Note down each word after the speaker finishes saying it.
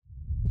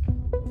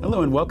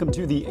Hello and welcome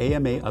to the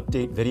AMA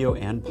Update video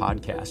and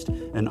podcast,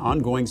 an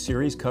ongoing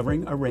series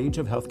covering a range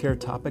of healthcare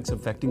topics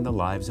affecting the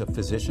lives of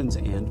physicians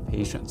and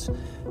patients.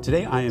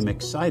 Today I am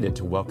excited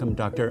to welcome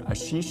Dr.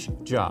 Ashish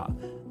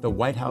Jha, the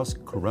White House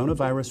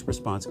Coronavirus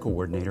Response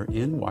Coordinator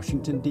in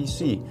Washington,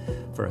 D.C.,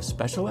 for a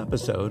special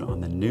episode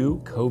on the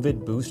new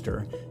COVID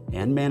booster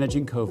and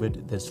managing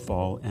COVID this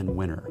fall and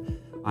winter.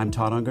 I'm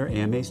Todd Unger,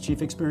 AMA's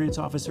Chief Experience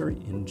Officer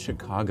in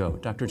Chicago.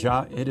 Dr.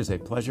 Jha, it is a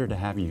pleasure to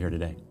have you here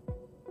today.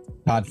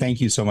 Todd,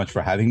 thank you so much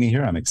for having me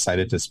here. I'm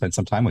excited to spend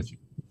some time with you.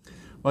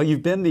 Well,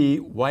 you've been the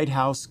White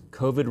House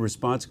COVID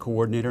Response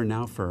Coordinator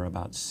now for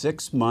about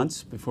 6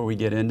 months. Before we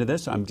get into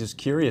this, I'm just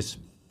curious,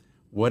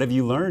 what have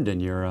you learned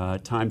in your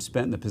time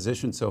spent in the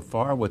position so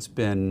far? What's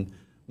been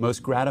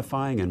most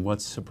gratifying and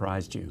what's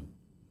surprised you?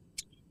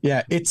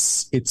 Yeah, it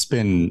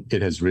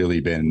has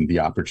really been the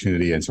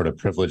opportunity and sort of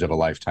privilege of a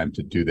lifetime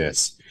to do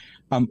this.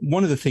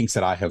 One of the things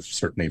that I have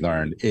certainly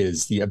learned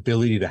is the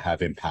ability to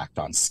have impact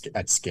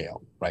at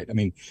scale, right? I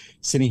mean,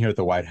 sitting here at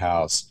the White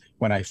House,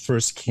 when I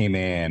first came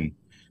in,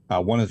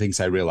 one of the things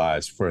I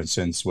realized, for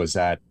instance, was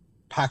that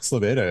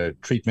Paxlovid, a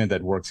treatment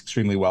that works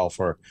extremely well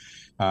for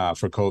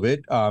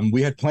COVID,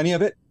 we had plenty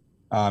of it.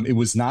 It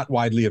was not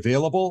widely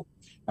available,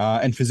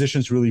 and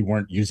physicians really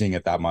weren't using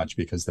it that much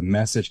because the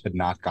message had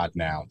not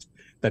gotten out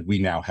that we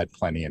now had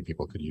plenty and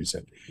people could use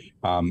it.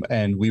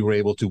 And we were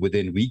able to,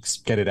 within weeks,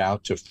 get it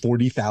out to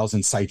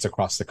 40,000 sites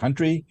across the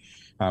country.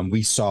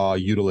 We saw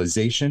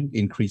utilization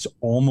increase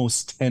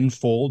almost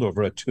tenfold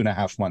over a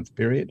 2.5-month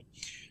period.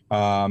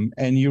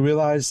 And you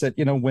realize that,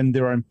 when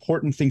there are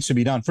important things to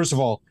be done, first of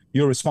all,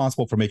 you're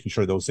responsible for making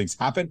sure those things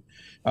happen,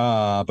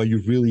 but you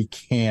really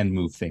can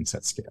move things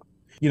at scale.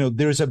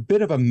 There's a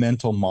bit of a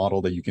mental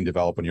model that you can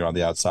develop when you're on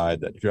the outside,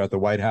 that if you're at the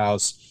White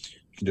House,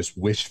 you can just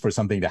wish for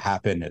something to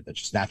happen that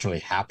just naturally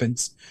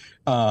happens.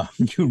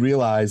 You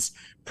realize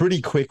pretty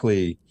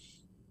quickly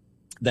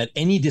that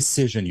any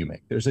decision you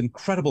make, there's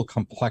incredible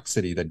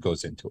complexity that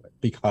goes into it,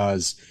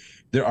 because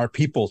there are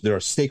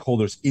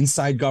stakeholders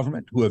inside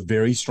government who have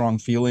very strong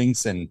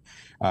feelings and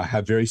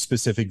have very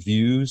specific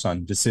views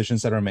on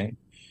decisions that are made.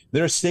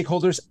 There are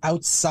stakeholders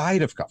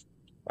outside of government,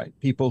 right?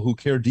 People who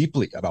care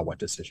deeply about what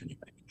decision you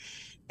make.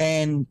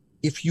 And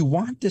if you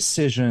want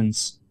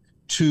decisions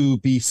to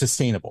be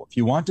sustainable, if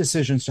you want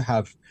decisions to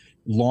have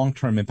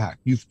long-term impact,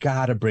 you've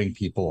got to bring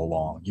people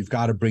along. You've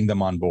got to bring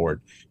them on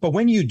board. But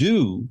when you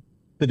do,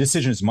 the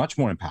decision is much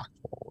more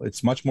impactful.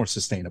 It's much more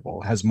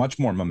sustainable, has much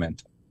more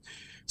momentum.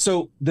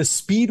 So the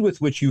speed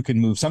with which you can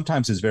move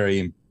sometimes is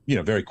very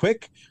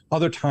quick.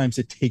 Other times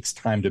it takes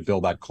time to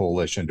build that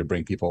coalition, to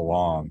bring people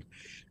along.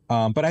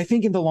 But I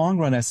think in the long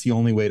run, that's the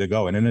only way to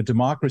go. And in a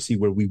democracy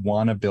where we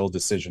want to build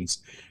decisions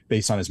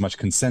based on as much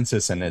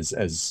consensus and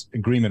as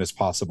agreement as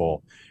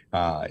possible,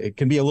 it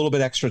can be a little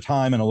bit extra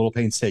time and a little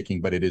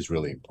painstaking, but it is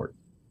really important.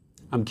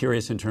 I'm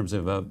curious, in terms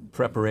of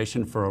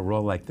preparation for a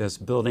role like this,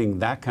 building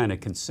that kind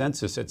of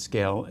consensus at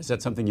scale, is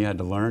that something you had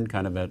to learn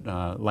kind of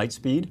at light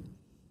speed?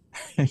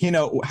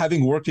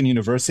 Having worked in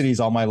universities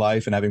all my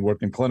life and having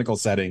worked in clinical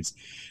settings,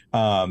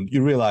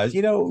 you realize,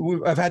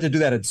 I've had to do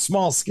that at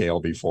small scale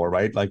before,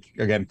 right? Like,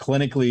 again,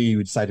 clinically,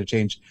 you decide to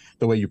change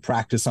the way you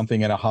practice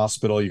something in a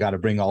hospital. You got to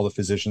bring all the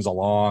physicians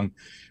along.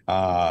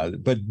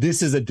 But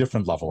this is a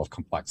different level of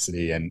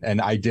complexity.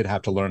 And I did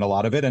have to learn a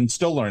lot of it, and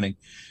still learning.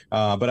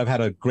 But I've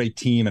had a great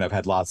team, and I've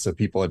had lots of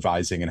people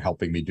advising and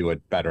helping me do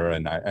it better.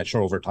 And I'm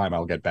sure over time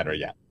I'll get better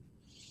yet.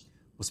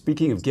 Well,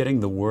 speaking of getting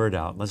the word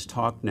out, let's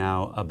talk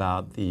now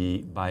about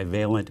the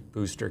bivalent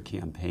booster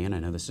campaign. I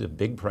know this is a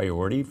big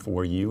priority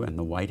for you and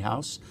the White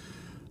House.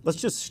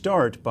 Let's just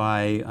start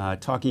by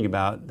talking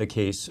about the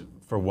case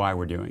for why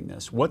we're doing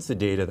this. What's the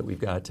data that we've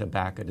got to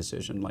back a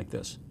decision like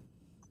this?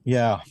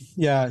 Yeah.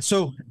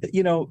 So,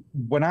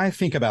 when I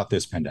think about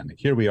this pandemic,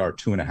 here we are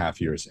 2.5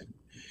 years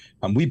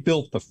in. We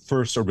built the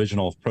first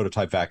original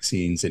prototype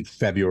vaccines in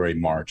February,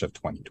 March of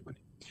 2020.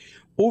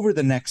 Over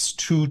the next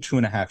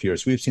 2.5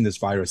 years, we've seen this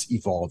virus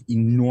evolve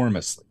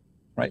enormously,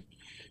 right?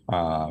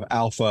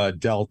 Alpha,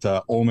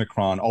 Delta,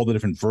 Omicron, all the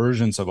different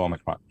versions of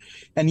Omicron.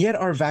 And yet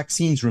our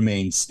vaccines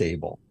remained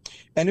stable.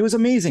 And it was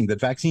amazing that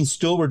vaccines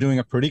still were doing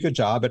a pretty good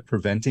job at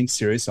preventing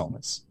serious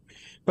illness.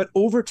 But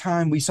over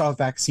time, we saw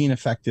vaccine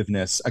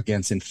effectiveness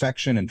against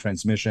infection and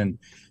transmission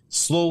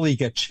slowly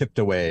get chipped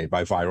away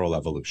by viral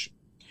evolution.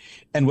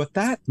 And what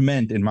that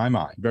meant, in my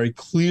mind, very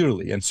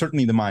clearly, and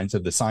certainly the minds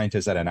of the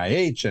scientists at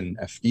NIH and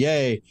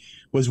FDA,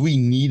 was we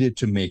needed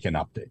to make an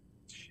update.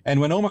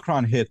 And when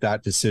Omicron hit,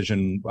 that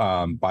decision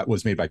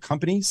was made by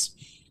companies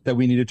that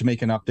we needed to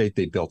make an update.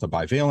 They built a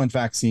bivalent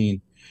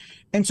vaccine.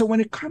 And so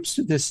when it comes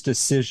to this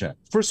decision,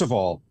 first of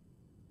all,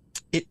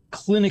 it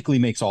clinically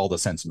makes all the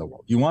sense in the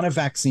world. You want a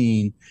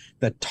vaccine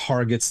that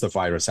targets the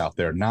virus out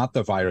there, not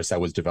the virus that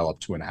was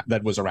developed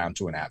that was around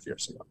 2.5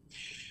 years ago.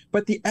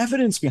 But the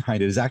evidence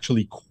behind it is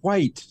actually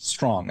quite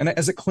strong. And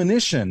as a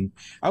clinician,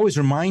 I always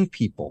remind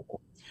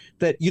people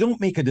that you don't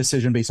make a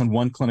decision based on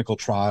one clinical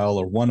trial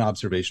or one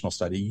observational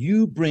study.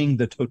 You bring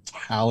the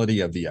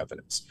totality of the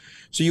evidence.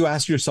 So you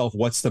ask yourself,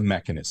 what's the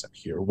mechanism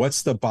here?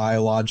 What's the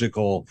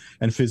biological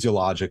and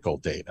physiological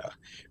data?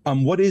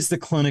 What is the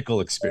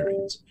clinical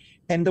experience?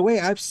 And the way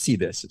I see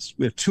this is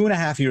we have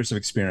 2.5 years of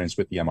experience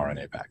with the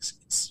mRNA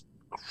vaccines,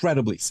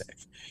 incredibly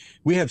safe.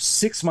 We have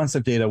 6 months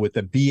of data with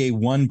the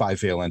BA.1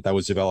 bivalent that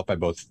was developed by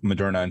both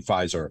Moderna and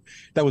Pfizer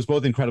that was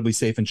both incredibly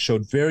safe and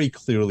showed very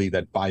clearly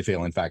that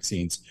bivalent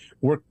vaccines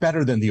work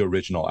better than the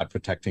original at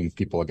protecting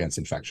people against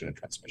infection and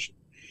transmission.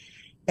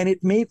 And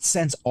it made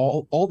sense,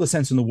 all the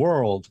sense in the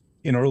world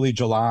in early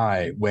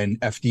July when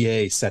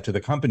FDA said to the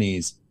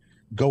companies,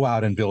 go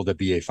out and build a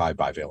BA.5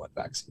 bivalent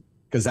vaccine,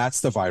 because that's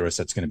the virus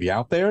that's going to be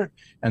out there,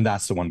 and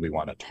that's the one we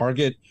want to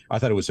target. I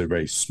thought it was a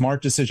very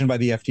smart decision by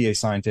the FDA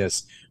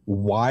scientists,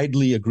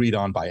 widely agreed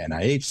on by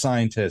NIH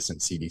scientists and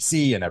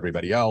CDC and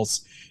everybody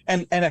else,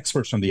 and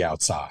experts from the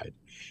outside.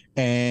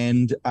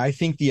 And I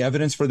think the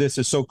evidence for this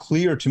is so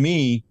clear to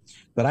me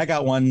that I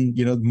got one,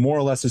 more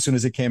or less as soon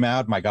as it came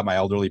out. I got my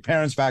elderly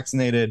parents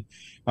vaccinated.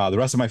 The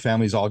rest of my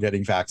family's all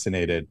getting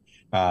vaccinated.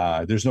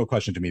 There's no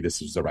question to me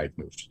this is the right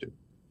move to do.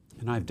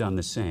 And I've done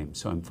the same,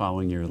 so I'm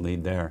following your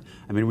lead there.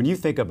 I mean, when you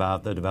think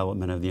about the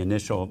development of the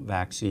initial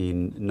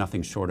vaccine,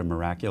 nothing short of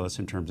miraculous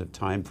in terms of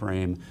time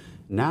frame.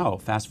 Now,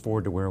 fast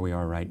forward to where we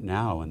are right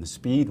now and the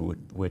speed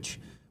with which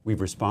we've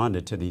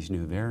responded to these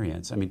new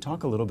variants. I mean,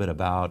 talk a little bit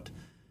about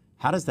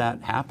how does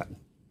that happen?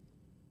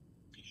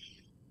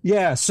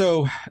 Yeah,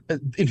 so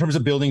in terms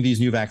of building these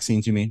new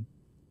vaccines, you mean?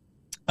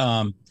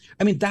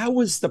 That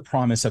was the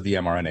promise of the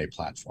mRNA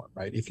platform,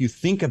 right? If you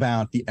think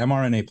about the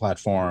mRNA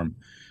platform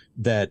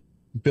that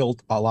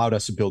allowed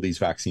us to build these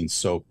vaccines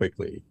so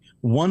quickly,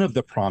 one of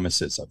the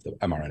promises of the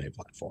mRNA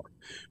platform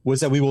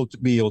was that we will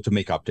be able to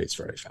make updates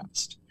very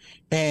fast.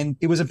 And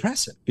it was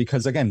impressive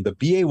because, again, the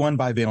BA.1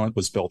 bivalent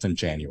was built in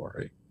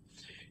January.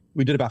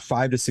 We did about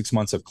 5 to 6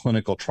 months of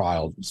clinical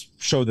trials,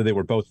 showed that they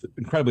were both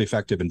incredibly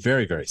effective and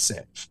very, very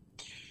safe.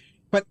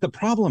 But the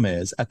problem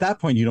is, at that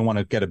point, you don't want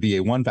to get a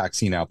BA.1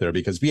 vaccine out there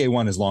because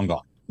BA.1 is long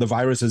gone. The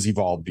virus has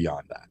evolved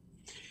beyond that.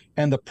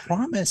 And the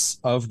promise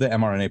of the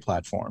mRNA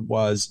platform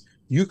was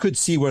you could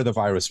see where the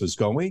virus was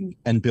going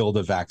and build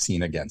a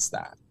vaccine against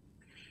that.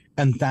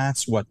 And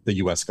that's what the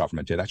US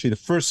government did. Actually, the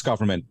first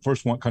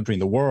one country in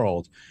the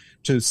world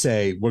to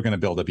say, we're going to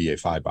build a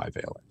BA.5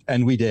 bivalent.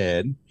 And we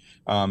did.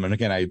 And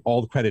again,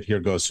 all the credit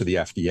here goes to the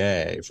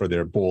FDA for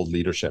their bold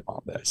leadership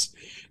on this.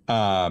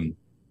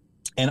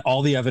 And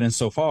all the evidence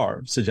so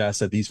far suggests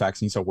that these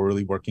vaccines are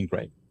really working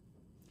great.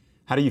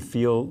 How do you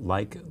feel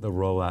like the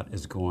rollout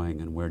is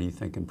going, and where do you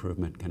think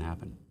improvement can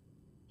happen?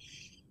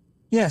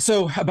 Yeah,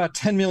 so about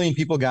 10 million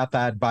people got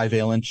that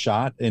bivalent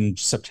shot in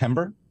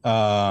September.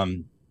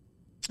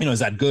 Is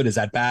that good? Is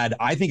that bad?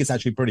 I think it's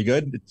actually pretty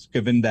good. It's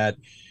given that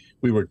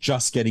we were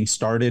just getting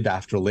started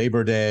after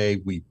Labor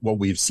Day. What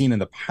we've seen in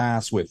the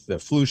past with the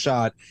flu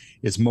shot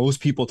is most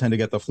people tend to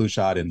get the flu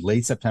shot in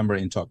late September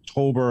into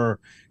October.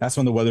 That's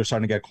when the weather's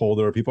starting to get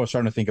colder. People are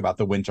starting to think about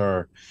the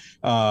winter.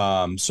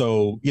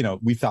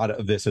 We thought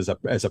of this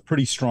as a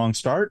pretty strong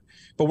start,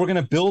 but we're going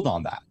to build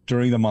on that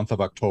during the month of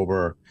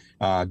October,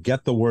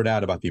 get the word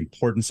out about the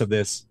importance of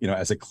this.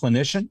 As a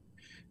clinician,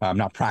 I'm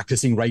not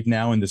practicing right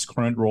now in this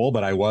current role,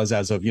 but I was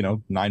as of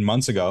 9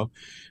 months ago,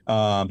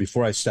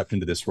 before I stepped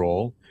into this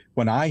role.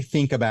 When I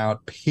think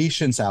about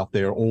patients out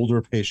there, older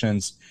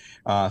patients,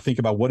 think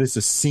about what is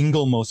the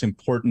single most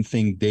important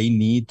thing they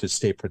need to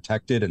stay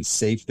protected and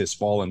safe this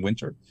fall and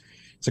winter.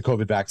 It's a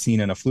COVID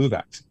vaccine and a flu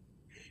vaccine.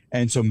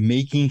 And so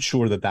making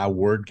sure that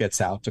word gets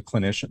out to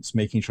clinicians,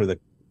 making sure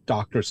that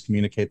doctors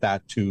communicate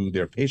that to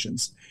their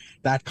patients,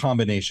 that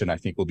combination, I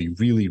think, will be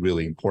really,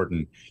 really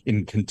important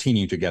in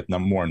continuing to get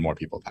more and more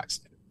people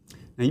vaccinated.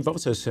 Now, you've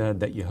also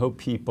said that you hope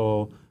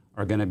people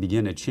are going to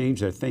begin to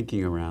change their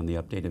thinking around the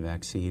updated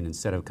vaccine.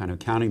 Instead of kind of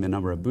counting the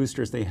number of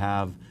boosters they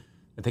have,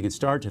 that they can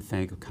start to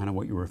think of kind of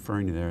what you're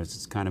referring to there as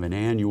it's kind of an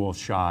annual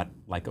shot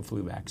like a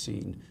flu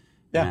vaccine.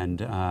 Yeah.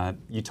 And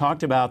you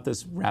talked about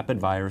this rapid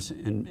virus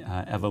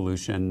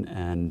evolution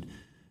and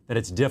that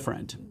it's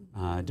different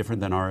than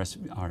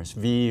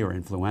RSV or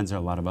influenza, a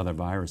lot of other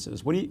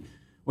viruses. What do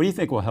you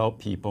think will help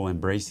people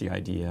embrace the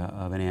idea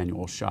of an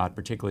annual shot,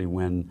 particularly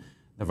when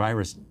the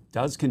virus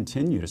does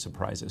continue to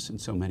surprise us in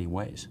so many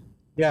ways?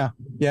 Yeah.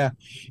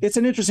 It's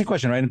an interesting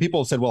question, right? And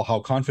people said, well, how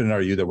confident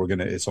are you that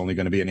it's only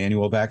going to be an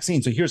annual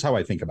vaccine? So here's how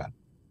I think about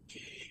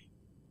it.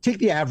 Take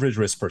the average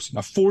risk person,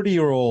 a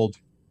 40-year-old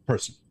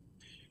person.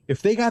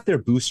 If they got their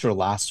booster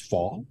last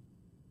fall,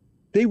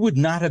 they would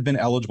not have been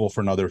eligible for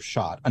another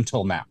shot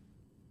until now.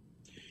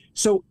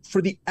 So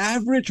for the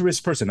average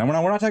risk person, and we're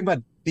not talking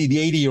about the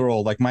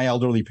 80-year-old, like my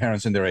elderly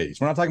parents in their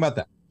 80s. We're not talking about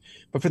that.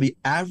 But for the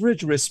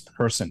average risk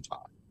person,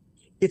 Todd,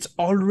 it's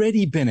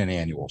already been an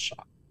annual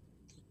shot.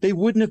 They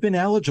wouldn't have been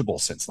eligible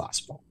since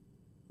last fall,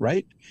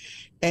 right?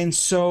 And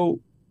so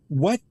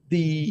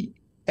the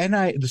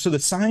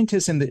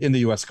scientists in the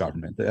U.S.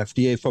 government, the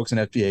FDA folks in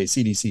FDA,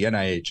 CDC,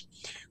 NIH,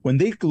 when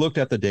they looked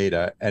at the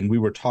data and we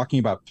were talking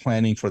about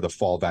planning for the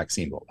fall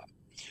vaccine rollout,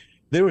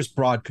 there was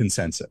broad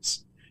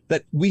consensus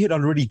that we had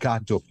already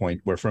gotten to a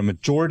point where for a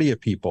majority of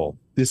people,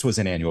 this was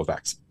an annual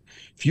vaccine.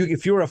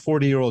 If you were a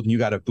 40-year-old and you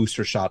got a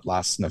booster shot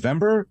last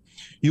November,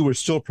 you were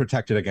still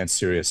protected against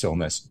serious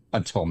illness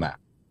until now.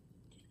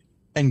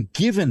 And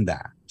given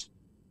that,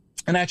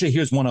 and actually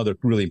here's one other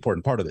really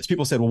important part of this.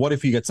 People said, well, what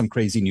if you get some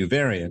crazy new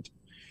variant?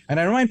 And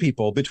I remind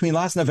people, between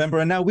last November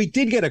and now, we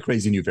did get a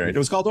crazy new variant. It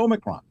was called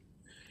Omicron.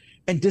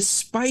 And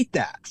despite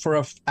that, for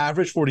an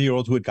average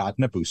 40-year-old who had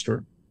gotten a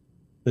booster,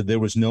 there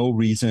was no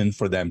reason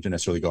for them to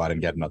necessarily go out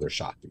and get another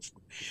shot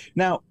before.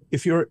 Now,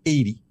 if you're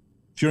 80,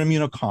 if you're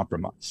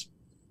immunocompromised,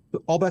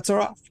 all bets are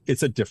off.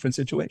 It's a different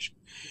situation.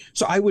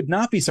 So I would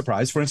not be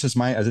surprised, for instance,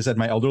 as I said,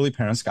 my elderly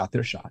parents got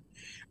their shot.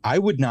 I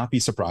would not be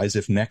surprised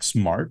if next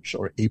March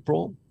or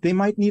April, they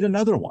might need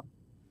another one.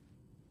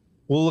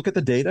 We'll look at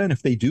the data, and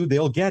if they do,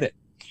 they'll get it.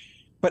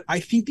 But I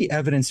think the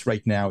evidence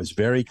right now is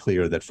very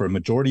clear that for a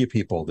majority of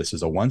people, this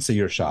is a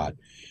once-a-year shot.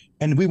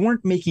 And we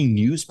weren't making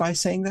news by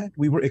saying that.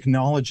 We were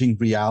acknowledging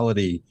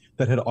reality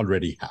that had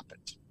already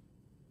happened.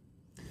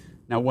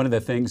 Now, one of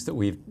the things that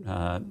we've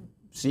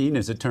seen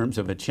as in terms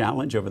of a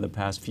challenge over the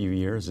past few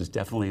years is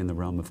definitely in the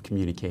realm of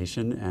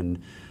communication.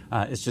 And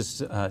it's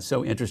just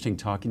so interesting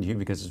talking to you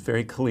because it's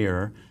very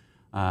clear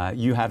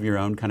you have your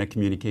own kind of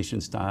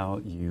communication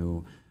style.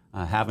 You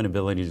have an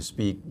ability to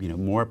speak,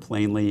 more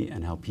plainly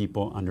and help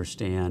people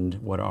understand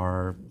what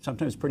are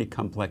sometimes pretty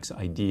complex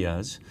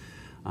ideas.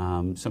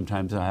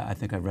 Sometimes I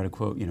think I read a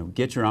quote,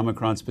 get your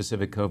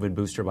Omicron-specific COVID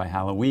booster by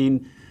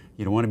Halloween.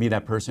 You don't want to be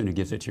that person who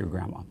gives it to your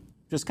grandma.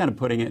 Just kind of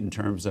putting it in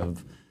terms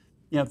of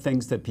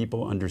things that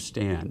people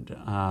understand.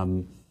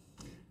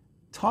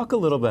 Talk a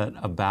little bit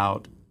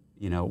about,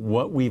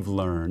 what we've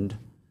learned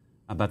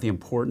about the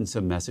importance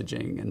of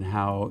messaging and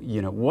how,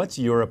 what's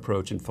your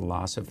approach and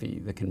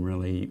philosophy that can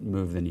really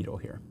move the needle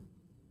here?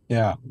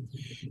 Yeah,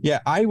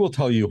 I will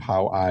tell you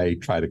how I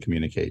try to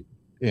communicate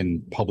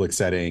in public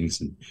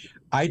settings. And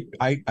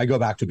I go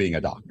back to being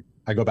a doctor.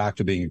 I go back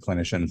to being a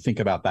clinician, think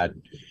about that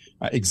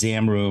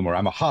exam room, or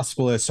I'm a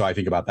hospitalist, so I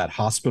think about that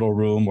hospital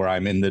room where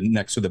I'm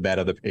next to the bed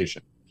of the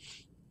patient.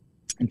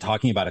 And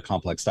talking about a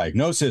complex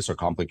diagnosis or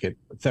complicated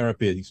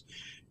therapies,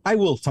 I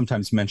will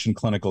sometimes mention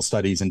clinical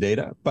studies and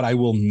data, but I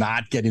will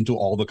not get into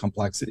all the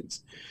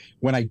complexities.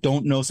 When I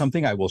don't know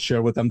something, I will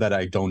share with them that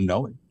I don't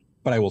know it,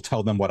 but I will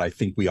tell them what I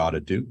think we ought to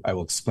do. I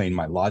will explain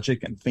my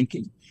logic and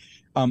thinking.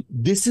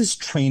 This is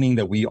training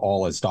that we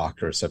all as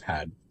doctors have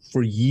had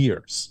for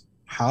years,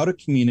 how to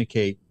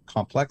communicate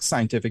complex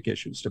scientific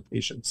issues to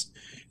patients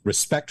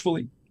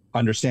respectfully,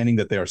 understanding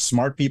that they are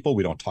smart people.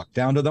 We don't talk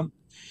down to them.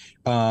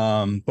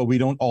 But we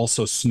don't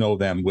also snow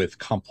them with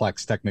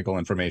complex technical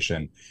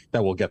information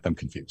that will get them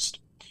confused,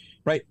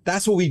 right?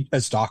 That's what we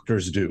as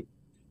doctors do.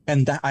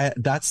 And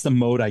that's the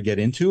mode I get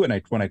into.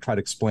 And when I try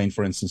to explain,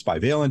 for instance,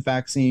 bivalent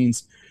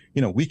vaccines,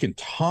 we can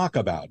talk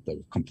about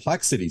the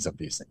complexities of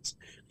these things,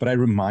 but I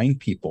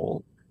remind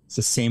people it's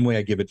the same way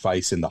I give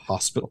advice in the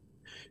hospital.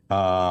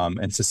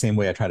 And it's the same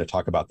way I try to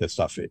talk about this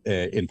stuff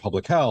in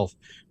public health,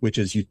 which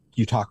is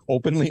you talk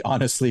openly,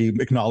 honestly,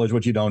 acknowledge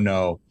what you don't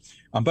know,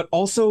 but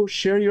also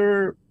share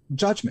your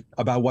judgment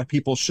about what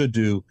people should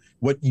do,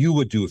 what you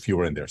would do if you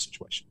were in their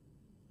situation.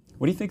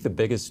 What do you think the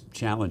biggest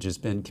challenge has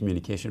been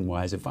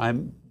communication-wise? If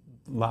I'm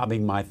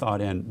lobbing my thought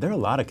in, there are a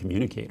lot of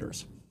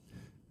communicators.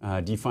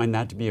 Do you find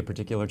that to be a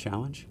particular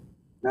challenge?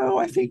 No,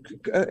 I think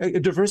a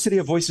diversity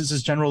of voices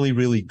is generally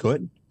really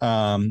good.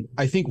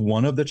 I think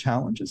one of the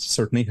challenges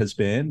certainly has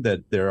been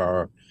that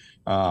there's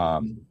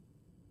a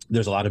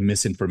lot of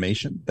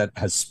misinformation that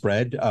has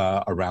spread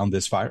around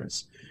this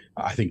virus.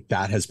 I think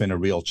that has been a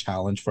real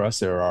challenge for us.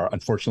 There are,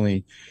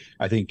 unfortunately,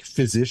 I think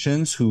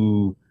physicians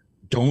who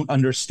don't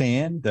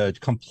understand the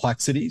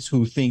complexities,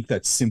 who think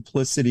that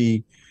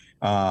simplicity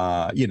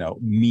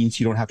means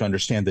you don't have to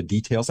understand the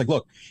details. Like,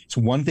 look, it's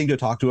one thing to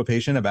talk to a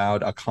patient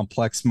about a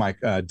complex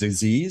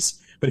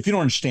disease, but if you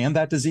don't understand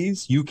that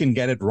disease, you can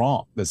get it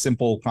wrong. The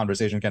simple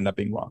conversation can end up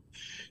being wrong.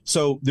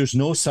 So there's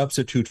no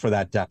substitute for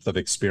that depth of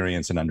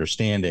experience and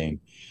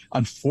understanding.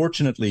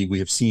 Unfortunately, we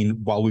have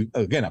seen, while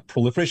a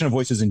proliferation of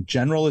voices in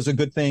general is a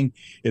good thing,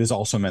 it has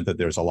also meant that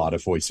there's a lot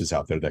of voices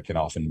out there that can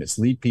often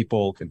mislead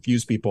people,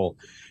 confuse people.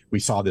 We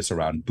saw this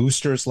around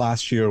boosters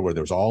last year, where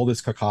there was all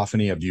this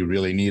cacophony of, do you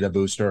really need a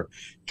booster?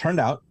 Turned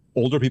out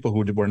older people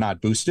who were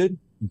not boosted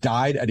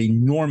died at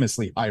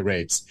enormously high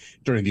rates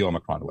during the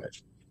Omicron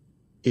wave.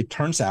 It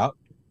turns out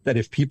that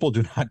if people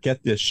do not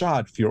get this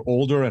shot, if you're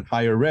older and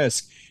higher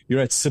risk, you're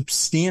at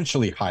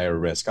substantially higher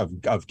risk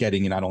of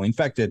getting not only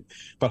infected,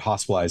 but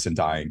hospitalized and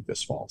dying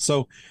this fall.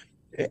 So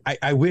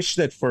I wish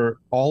that for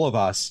all of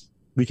us,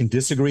 we can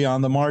disagree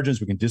on the margins,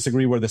 we can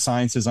disagree where the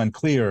science is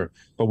unclear,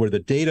 but where the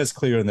data is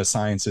clear and the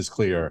science is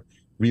clear,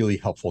 really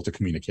helpful to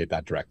communicate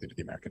that directly to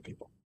the American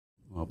people.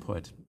 Well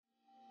put.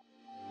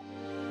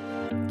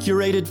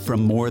 Curated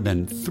from more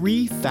than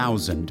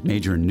 3,000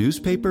 major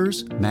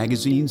newspapers,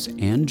 magazines,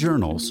 and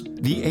journals,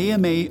 the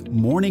AMA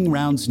Morning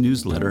Rounds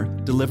newsletter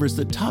delivers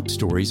the top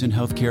stories in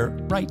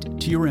healthcare right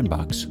to your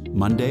inbox,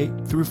 Monday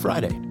through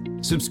Friday.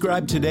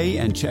 Subscribe today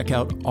and check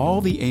out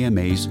all the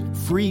AMA's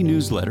free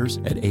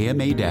newsletters at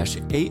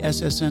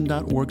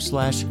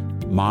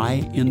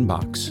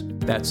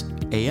ama-assn.org/myinbox. That's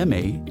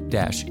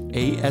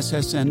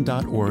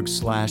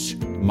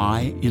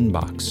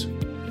ama-assn.org/myinbox.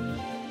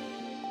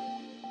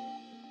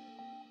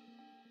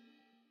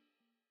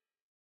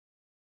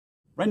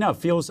 Right now, it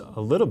feels a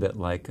little bit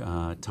like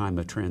a time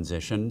of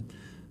transition.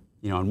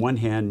 On one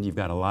hand, you've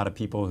got a lot of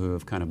people who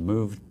have kind of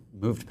moved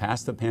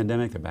past the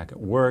pandemic. They're back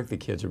at work. The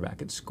kids are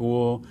back at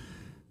school.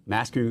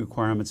 Masking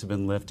requirements have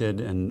been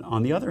lifted. And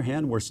on the other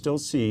hand, we're still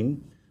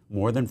seeing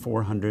more than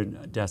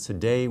 400 deaths a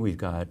day. We've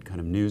got kind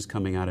of news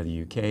coming out of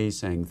the UK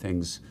saying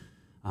things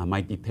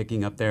might be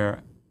picking up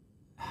there.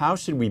 How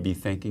should we be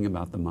thinking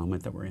about the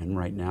moment that we're in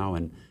right now,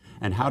 and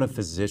how do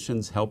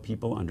physicians help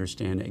people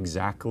understand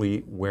exactly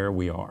where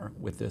we are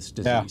with this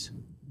disease?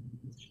 Yeah.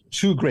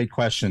 Two great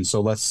questions.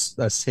 So let's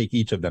take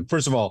each of them.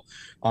 First of all,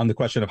 on the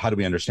question of how do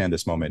we understand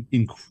this moment,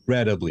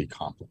 incredibly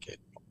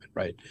complicated moment,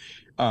 right?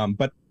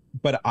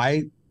 But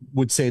I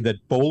would say that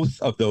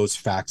both of those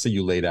facts that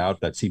you laid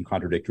out that seem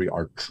contradictory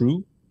are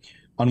true.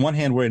 On one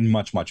hand, we're in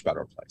much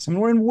better place. I mean,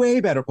 we're in way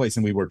better place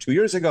than we were 2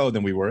 years ago,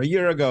 than we were a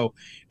year ago.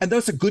 And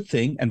that's a good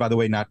thing. And by the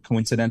way, not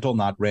coincidental,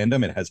 not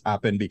random. It has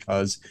happened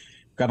because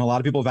we've gotten a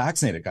lot of people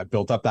vaccinated, got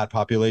built up that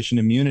population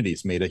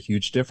immunities, made a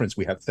huge difference.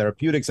 We have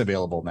therapeutics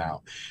available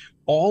now.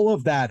 All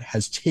of that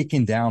has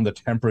taken down the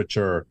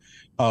temperature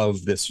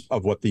of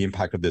what the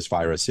impact of this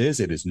virus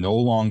is. It is no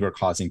longer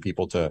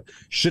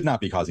should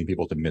not be causing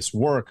people to miss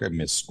work or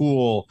miss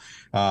school.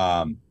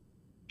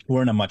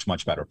 We're in a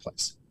much better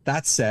place.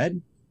 That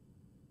said,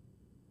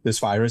 this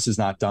virus is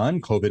not done.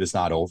 COVID is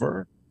not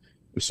over.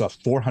 We saw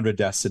 400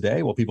 deaths a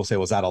day. Well, people say,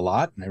 well, is that a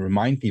lot? And I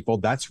remind people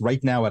that's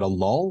right now at a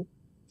lull,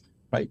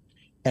 right?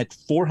 At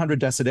 400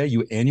 deaths a day,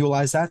 you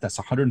annualize that, that's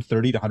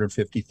 130 to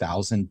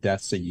 150,000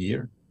 deaths a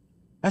year.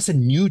 That's a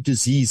new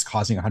disease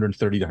causing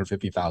 130 to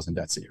 150,000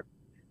 deaths a year.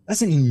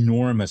 That's an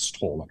enormous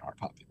toll on our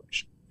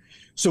population.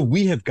 So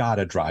we have got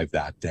to drive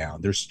that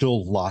down. There's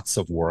still lots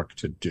of work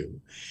to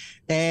do.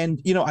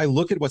 And, I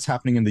look at what's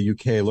happening in the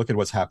UK, look at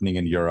what's happening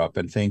in Europe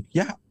and think,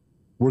 yeah,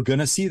 we're going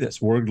to see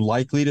this. We're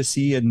likely to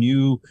see a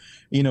new,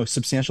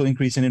 substantial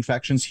increase in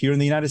infections here in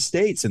the United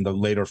States in the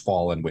later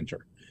fall and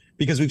winter,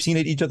 because we've seen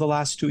it each of the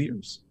last 2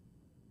 years.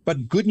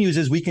 But good news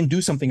is we can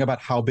do something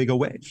about how big a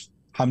wave,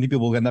 how many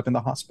people will end up in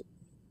the hospital.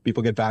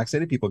 People get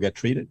vaccinated, people get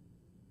treated.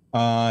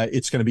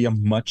 It's going to be a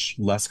much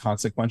less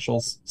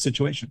consequential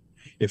situation.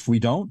 If we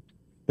don't,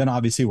 then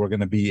obviously we're going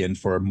to be in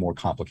for a more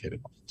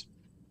complicated moment.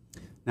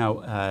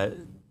 Now,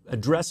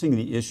 addressing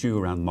the issue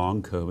around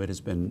long COVID has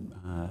been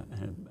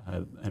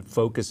a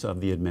focus of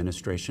the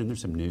administration.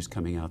 There's some news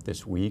coming out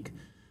this week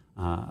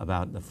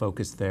about the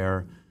focus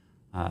there.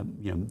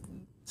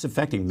 It's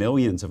affecting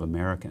millions of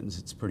Americans.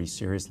 It's pretty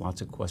serious,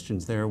 lots of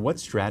questions there. What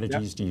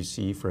strategies do you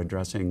see for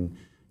addressing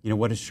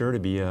what is sure to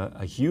be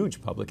a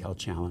huge public health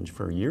challenge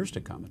for years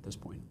to come at this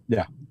point?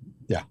 Yeah.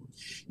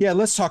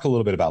 Let's talk a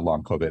little bit about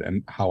long COVID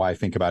and how I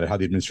think about it, how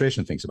the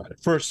administration thinks about it.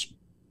 First,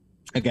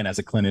 again, as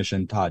a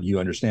clinician, Todd, you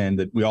understand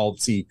that we all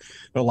see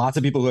there are lots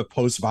of people who have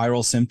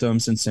post-viral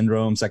symptoms and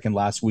syndromes that can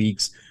last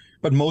weeks,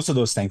 but most of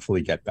those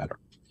thankfully get better.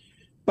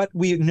 But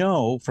we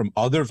know from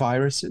other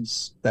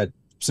viruses that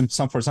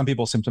for some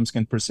people symptoms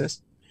can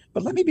persist.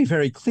 But let me be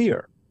very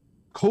clear.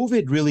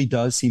 COVID really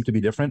does seem to be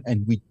different,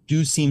 and we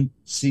do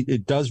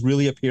it does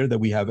really appear that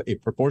we have a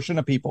proportion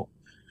of people,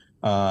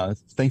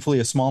 thankfully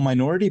a small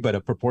minority, but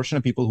a proportion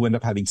of people who end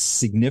up having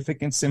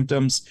significant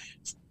symptoms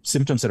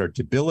that are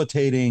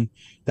debilitating,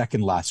 that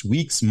can last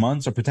weeks,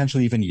 months, or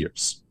potentially even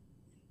years.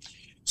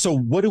 So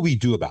what do we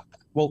do about that?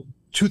 Well,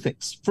 two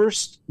things.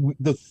 First,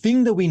 the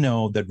thing that we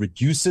know that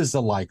reduces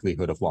the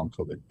likelihood of long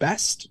COVID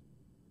best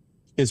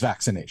is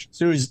vaccinations.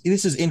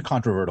 This is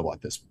incontrovertible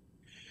at this point.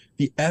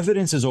 The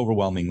evidence is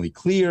overwhelmingly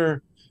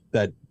clear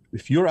that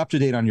if you're up to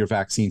date on your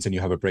vaccines and you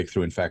have a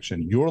breakthrough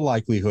infection, your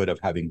likelihood of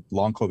having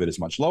long COVID is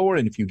much lower.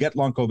 And if you get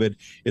long COVID,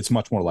 it's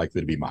much more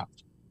likely to be mild.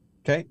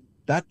 Okay?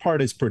 That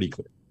part is pretty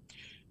clear.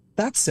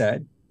 That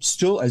said,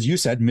 still, as you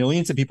said,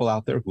 millions of people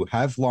out there who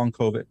have long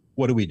COVID.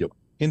 What do we do?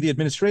 In the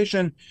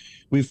administration,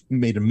 we've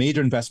made a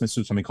major investment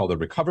through something called the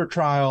RECOVER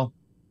trial.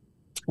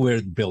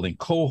 We're building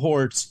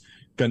cohorts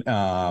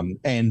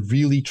and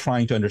really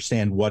trying to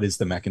understand what is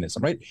the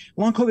mechanism, right?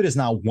 Long COVID is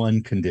not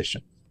one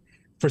condition.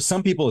 For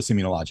some people, it's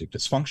immunologic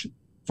dysfunction.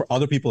 For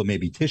other people, it may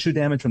be tissue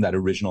damage from that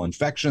original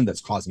infection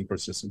that's causing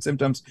persistent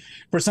symptoms.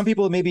 For some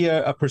people, it may be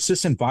a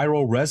persistent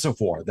viral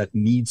reservoir that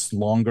needs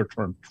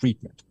longer-term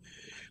treatment.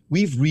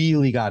 We've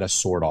really got to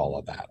sort all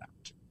of that out.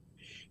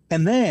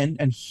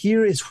 And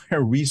here is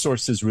where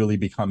resources really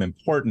become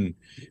important.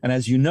 And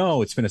as you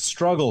know, it's been a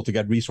struggle to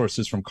get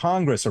resources from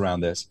Congress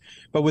around this.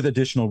 But with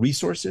additional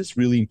resources,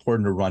 really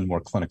important to run more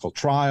clinical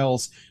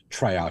trials,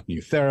 try out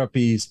new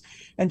therapies.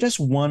 And just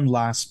one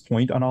last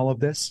point on all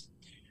of this.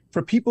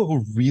 For people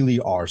who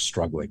really are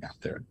struggling out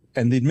there,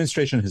 and the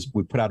administration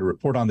we put out a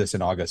report on this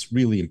in August,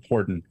 really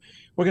important.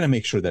 We're going to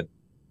make sure that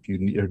if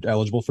you're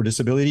eligible for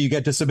disability, you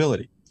get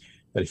disability.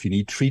 That if you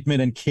need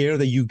treatment and care,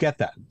 that you get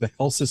that. The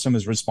health system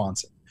is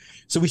responsive.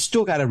 So we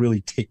still got to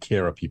really take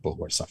care of people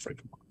who are suffering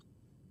from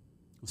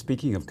it.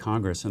 Speaking of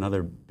Congress,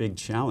 another big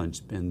challenge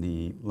has been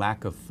the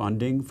lack of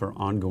funding for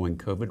ongoing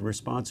COVID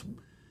response,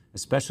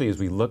 especially as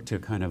we look to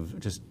kind of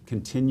just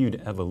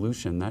continued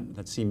evolution.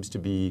 That seems to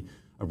be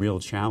a real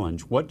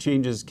challenge. What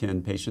changes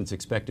can patients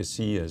expect to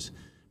see as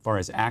far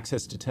as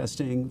access to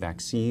testing,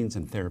 vaccines,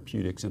 and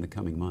therapeutics in the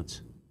coming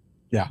months?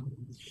 Yeah,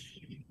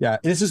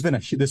 this has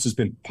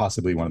been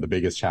possibly one of the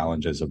biggest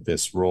challenges of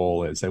this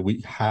role, is that we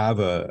have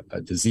a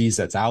disease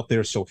that's out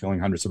there still killing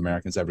hundreds of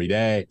Americans every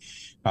day,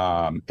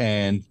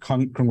 and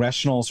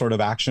congressional sort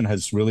of action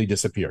has really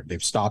disappeared.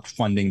 They've stopped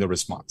funding the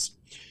response.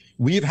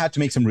 We've had to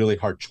make some really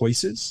hard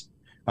choices.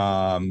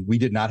 We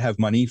did not have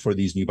money for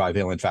these new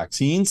bivalent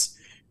vaccines.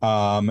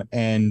 And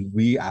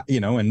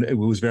it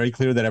was very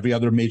clear that every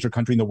other major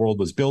country in the world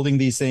was building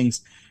these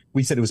things.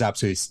 We said it was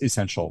absolutely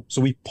essential.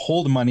 So we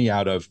pulled money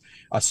out of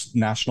a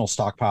national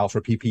stockpile for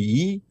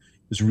PPE.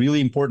 It's really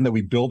important that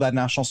we build that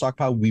national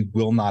stockpile. We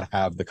will not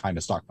have the kind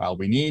of stockpile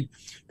we need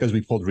because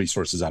we pulled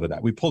resources out of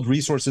that. We pulled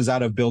resources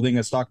out of building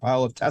a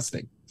stockpile of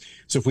testing.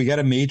 So if we get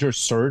a major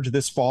surge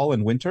this fall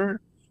and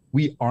winter,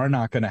 we are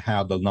not going to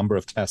have the number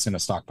of tests in a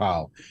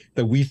stockpile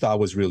that we thought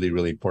was really,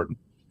 really important.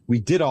 We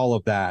did all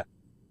of that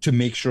to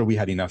make sure we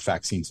had enough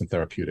vaccines and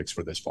therapeutics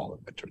for this fall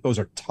and winter. Those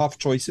are tough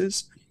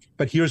choices,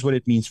 but here's what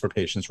it means for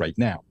patients right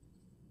now.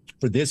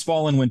 For this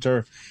fall and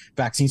winter,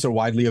 vaccines are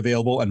widely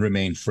available and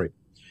remain free.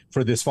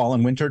 For this fall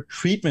and winter,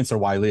 treatments are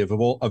widely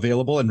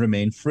available and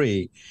remain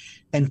free.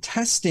 And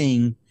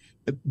testing,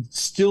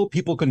 still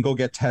people can go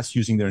get tests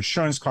using their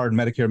insurance card,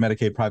 Medicare,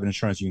 Medicaid, private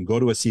insurance. You can go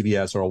to a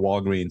CVS or a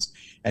Walgreens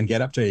and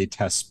get up to 8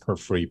 tests for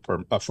free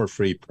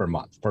per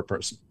month, per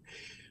person.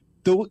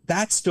 Though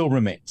that still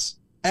remains.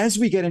 As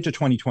we get into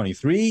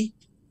 2023,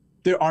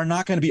 there are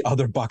not going to be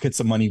other buckets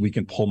of money we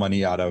can pull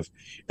money out of.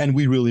 And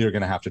we really are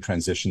going to have to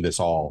transition this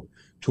all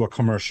to a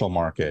commercial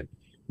market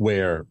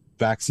where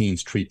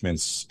vaccines,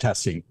 treatments,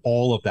 testing,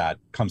 all of that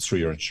comes through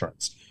your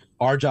insurance.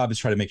 Our job is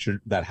try to make sure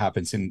that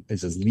happens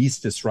is as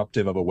least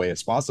disruptive of a way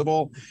as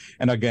possible.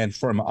 And again,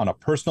 on a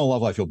personal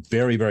level, I feel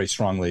very, very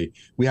strongly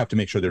we have to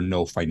make sure there are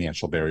no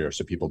financial barriers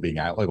to people being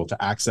able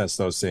to access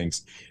those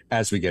things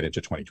as we get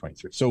into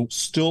 2023. So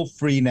still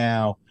free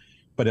now,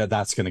 but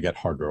that's going to get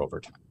harder over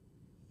time.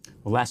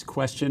 Well, last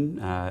question.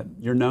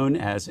 You're known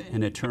as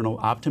an eternal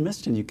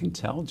optimist, and you can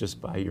tell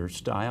just by your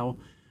style.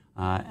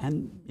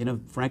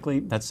 Frankly,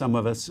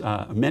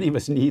 that many of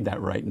us need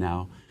that right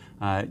now.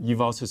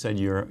 You've also said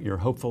your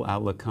hopeful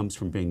outlook comes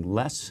from being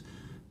less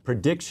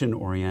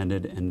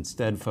prediction-oriented and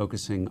instead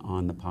focusing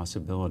on the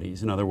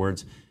possibilities. In other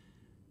words,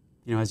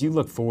 as you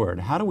look forward,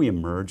 how do we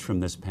emerge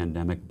from this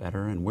pandemic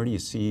better, and where do you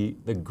see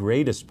the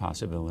greatest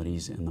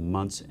possibilities in the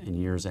months and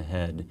years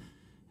ahead?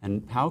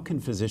 And how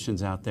can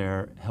physicians out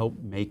there help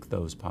make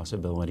those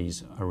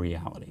possibilities a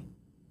reality?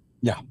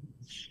 Yeah.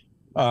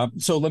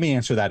 So let me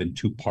answer that in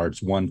two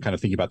parts. One, kind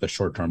of thinking about the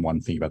short term, one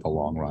thinking about the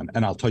long run.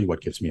 And I'll tell you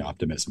what gives me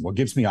optimism. What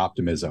gives me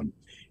optimism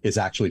is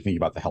actually thinking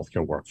about the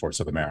healthcare workforce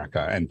of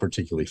America, and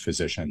particularly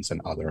physicians and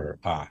other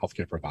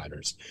healthcare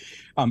providers.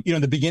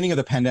 In the beginning of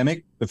the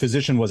pandemic, the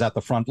physician was at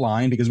the front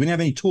line because we didn't have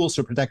any tools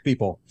to protect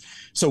people.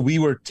 So we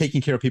were taking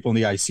care of people in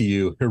the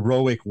ICU,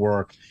 heroic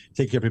work,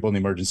 taking care of people in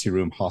the emergency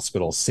room,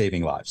 hospitals,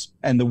 saving lives.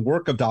 And the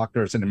work of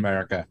doctors in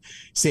America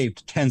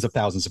saved tens of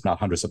thousands, if not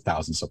hundreds of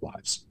thousands of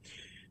lives.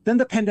 Then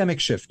the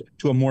pandemic shifted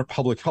to a more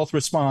public health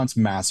response,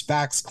 mass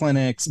vax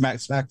clinics,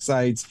 mass vax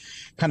sites,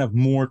 kind of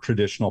more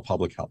traditional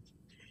public health.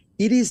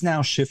 It is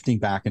now shifting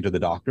back into the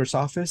doctor's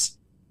office,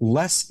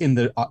 less in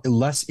the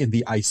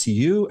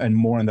ICU and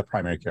more in the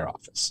primary care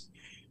office,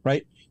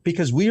 right?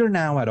 Because we are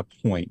now at a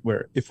point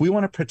where if we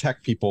want to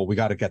protect people, we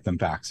got to get them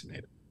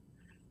vaccinated.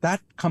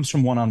 That comes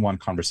from one-on-one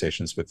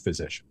conversations with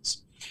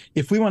physicians.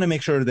 If we want to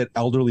make sure that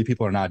elderly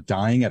people are not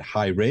dying at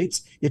high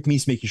rates, it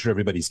means making sure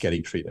everybody's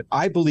getting treated.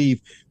 I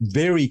believe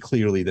very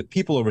clearly that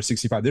people over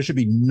 65, there should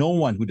be no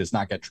one who does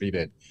not get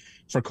treated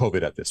for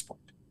COVID at this point.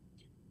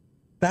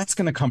 That's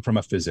going to come from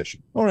a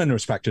physician or a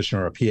nurse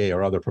practitioner or a PA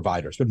or other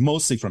providers, but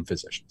mostly from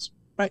physicians,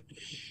 right?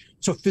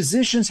 So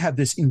physicians have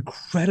this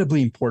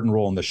incredibly important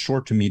role in the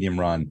short to medium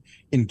run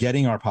in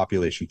getting our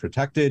population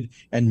protected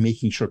and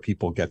making sure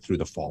people get through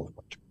the fall and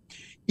winter.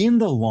 In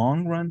the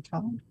long run,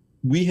 Tom,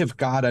 we have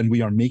got and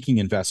we are making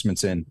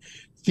investments in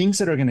things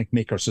that are going to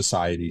make our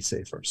society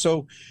safer.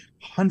 So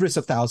hundreds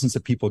of thousands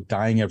of people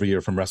dying every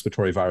year from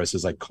respiratory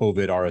viruses like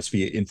COVID,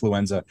 RSV,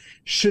 influenza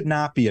should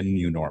not be a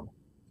new normal.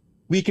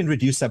 We can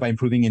reduce that by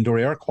improving indoor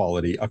air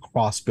quality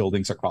across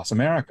buildings across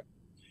America.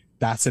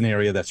 That's an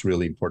area that's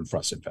really important for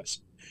us to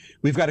invest in.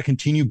 We've got to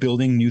continue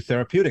building new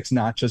therapeutics,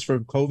 not just for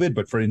COVID,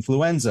 but for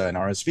influenza and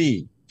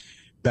RSV.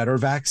 Better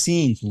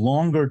vaccines,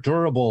 longer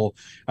durable,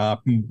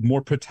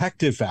 more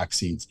protective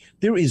vaccines.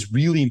 There is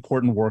really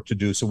important work to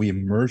do so we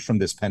emerge from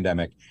this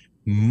pandemic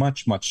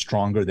much, much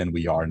stronger than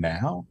we are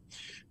now.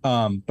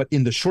 But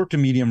in the short to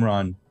medium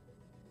run,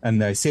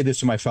 and I say this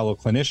to my fellow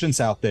clinicians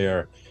out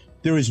there,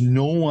 there is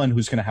no one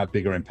who's going to have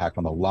bigger impact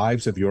on the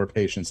lives of your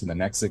patients in the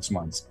next 6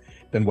 months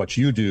than what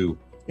you do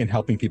in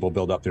helping people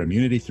build up their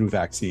immunity through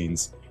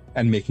vaccines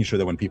and making sure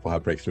that when people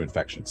have breakthrough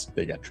infections,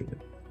 they get treated.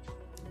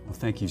 Well,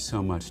 thank you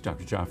so much,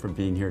 Dr. Jha, for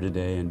being here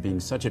today and being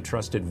such a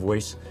trusted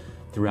voice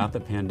throughout the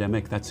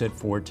pandemic. That's it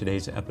for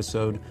today's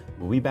episode.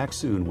 We'll be back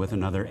soon with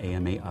another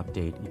AMA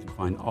update. You can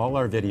find all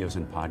our videos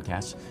and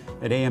podcasts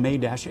at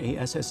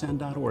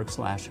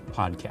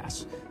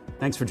ama-assn.org/podcasts.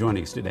 Thanks for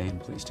joining us today, and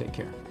please take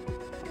care.